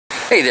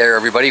Hey there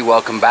everybody,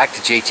 welcome back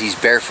to JT's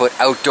Bearfoot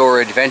Outdoor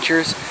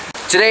Adventures.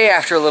 Today,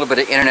 after a little bit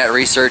of internet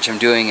research, I'm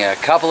doing a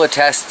couple of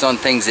tests on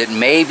things that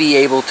may be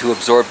able to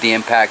absorb the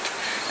impact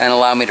and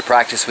allow me to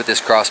practice with this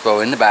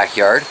crossbow in the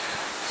backyard.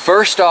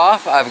 First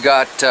off, I've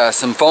got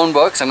some phone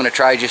books. I'm going to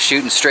try just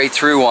shooting straight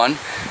through one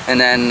and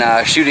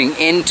then shooting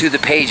into the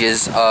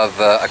pages of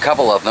a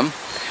couple of them.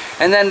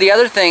 And then the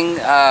other thing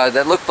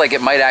that looked like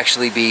it might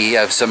actually be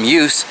of some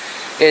use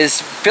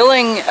is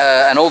filling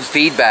an old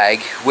feed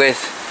bag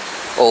with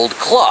old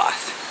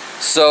cloth.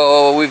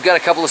 So we've got a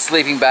couple of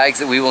sleeping bags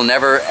that we will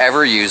never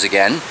ever use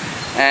again,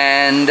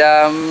 and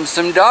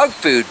some dog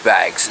food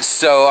bags.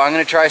 So I'm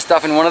going to try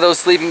stuffing one of those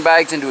sleeping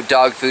bags into a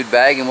dog food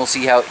bag, and we'll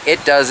see how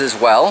it does as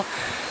well.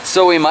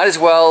 So we might as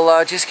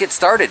well just get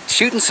started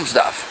shooting some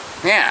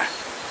stuff.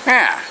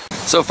 Yeah.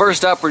 So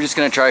first up, we're just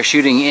going to try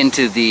shooting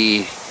into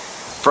the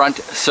front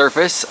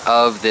surface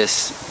of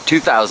this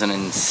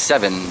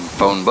 2007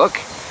 phone book,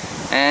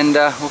 and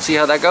we'll see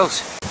how that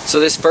goes. So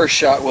this first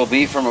shot will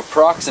be from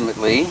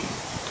approximately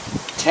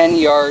 10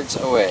 yards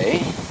away,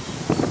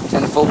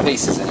 10 full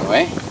paces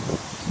anyway,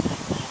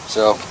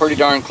 so pretty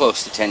darn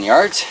close to 10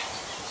 yards.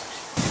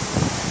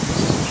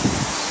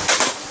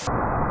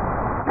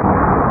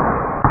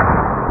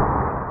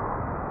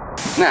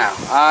 Now,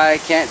 I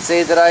can't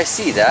say that I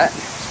see that.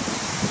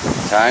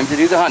 Time to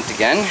do the hunt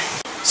again.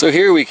 So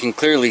here we can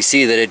clearly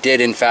see that it did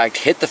in fact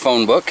hit the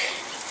phone book.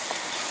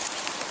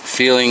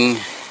 Feeling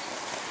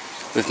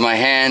with my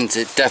hands,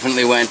 it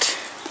definitely went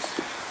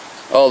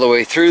all the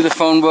way through the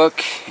phone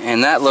book,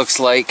 and that looks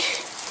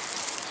like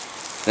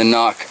the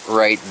knock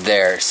right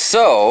there.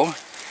 So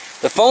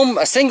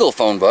a single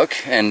phone book,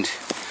 and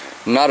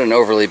not an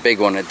overly big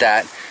one at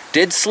that,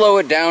 did slow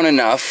it down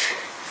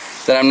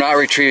enough that I'm not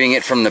retrieving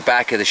it from the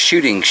back of the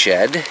shooting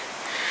shed,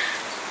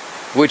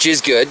 which is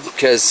good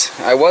because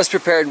I was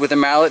prepared with a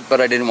mallet, but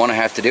I didn't want to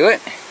have to do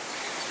it.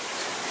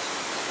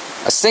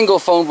 A single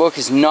phone book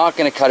is not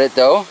going to cut it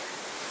though.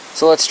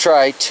 So let's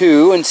try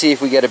two and see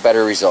if we get a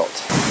better result.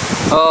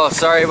 Oh,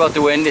 sorry about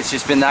the wind, it's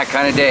just been that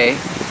kind of day.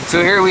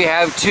 So here we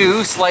have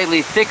two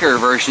slightly thicker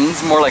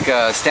versions, more like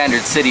a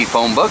standard city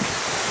phone book.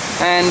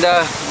 And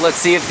let's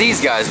see if these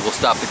guys will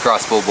stop the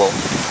crossbow bolt.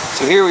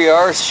 So here we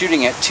are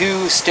shooting at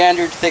two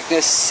standard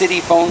thickness city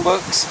phone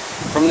books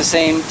from the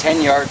same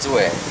 10 yards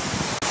away.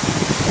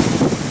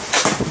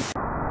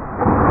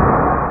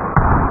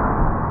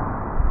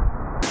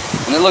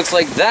 And it looks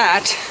like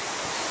that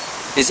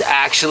is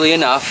actually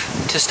enough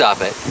to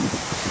stop it.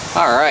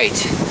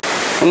 Alright.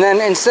 And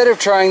then instead of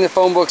trying the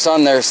phone books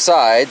on their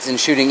sides and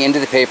shooting into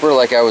the paper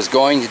like I was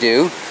going to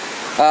do,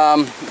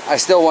 I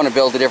still want to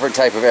build a different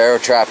type of arrow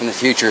trap in the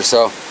future,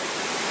 so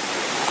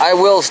I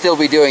will still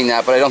be doing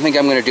that, but I don't think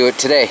I'm going to do it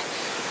today.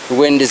 The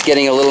wind is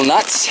getting a little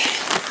nuts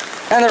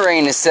and the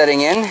rain is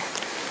setting in.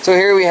 So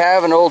here we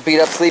have an old beat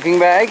up sleeping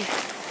bag,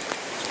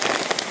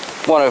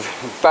 one of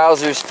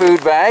Bowser's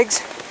food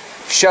bags.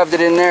 Shoved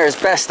it in there as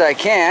best I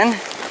can,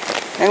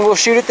 and we'll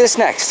shoot at this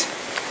next.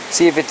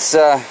 See if it's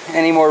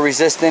any more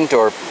resistant,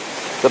 or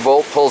the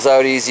bolt pulls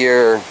out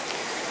easier, or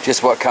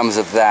just what comes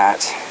of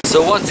that.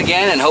 So once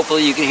again, and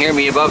hopefully you can hear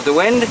me above the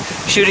wind,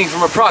 shooting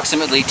from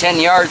approximately 10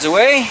 yards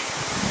away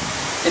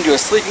into a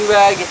sleeping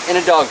bag in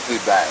a dog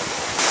food bag.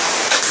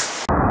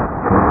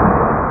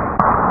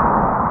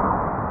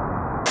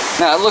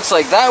 Now it looks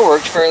like that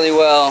worked fairly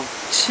well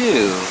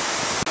too.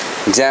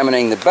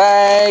 Examining the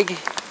bag,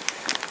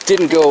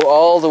 didn't go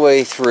all the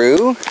way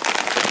through,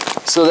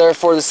 so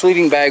therefore the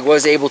sleeping bag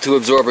was able to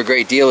absorb a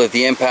great deal of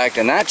the impact,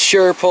 and that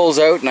sure pulls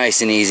out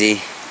nice and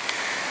easy.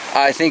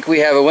 I think we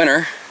have a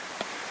winner.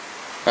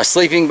 A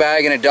sleeping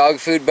bag and a dog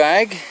food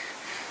bag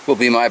will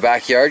be my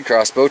backyard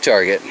crossbow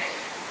target.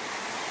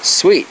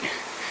 Sweet.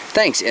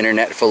 Thanks,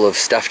 internet full of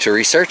stuff to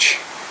research.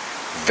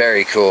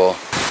 Very cool.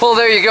 Well,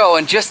 there you go,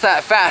 and just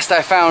that fast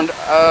I found,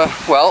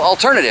 well,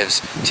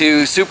 alternatives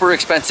to super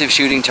expensive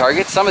shooting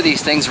targets. Some of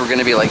these things were going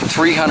to be like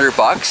 300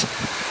 bucks.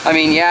 I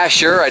mean, yeah,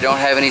 sure, I don't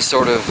have any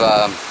sort of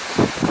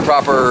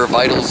proper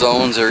vital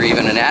zones or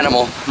even an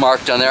animal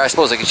marked on there. I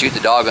suppose I could shoot the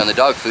dog on the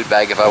dog food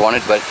bag if I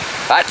wanted, but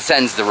that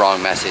sends the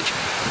wrong message.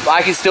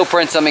 I can still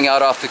print something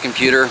out off the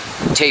computer,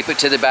 tape it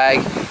to the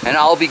bag, and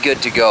I'll be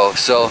good to go.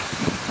 So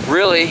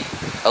really,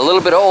 a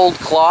little bit of old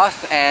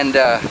cloth and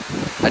a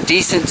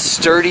decent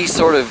sturdy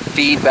sort of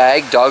feed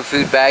bag, dog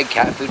food bag,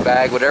 cat food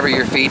bag, whatever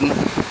you're feeding,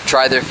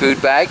 try their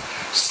food bag.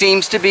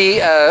 Seems to be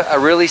a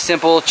really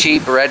simple,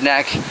 cheap,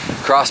 redneck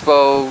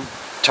crossbow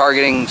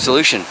targeting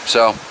solution.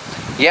 So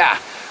yeah,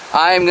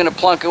 I'm gonna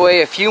plunk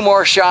away a few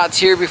more shots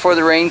here before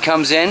the rain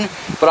comes in,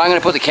 but I'm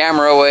gonna put the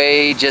camera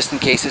away just in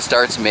case it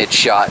starts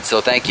mid-shot.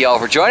 So thank you all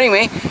for joining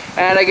me,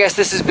 and I guess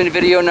this has been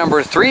video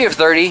number 3 of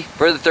 30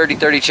 for the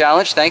 30-30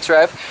 challenge. Thanks,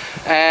 Rev.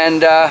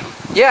 And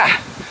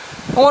yeah,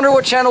 I wonder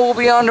what channel we'll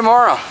be on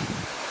tomorrow.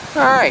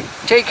 Alright,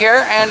 take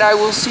care, and I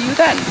will see you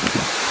then.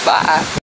 Bye.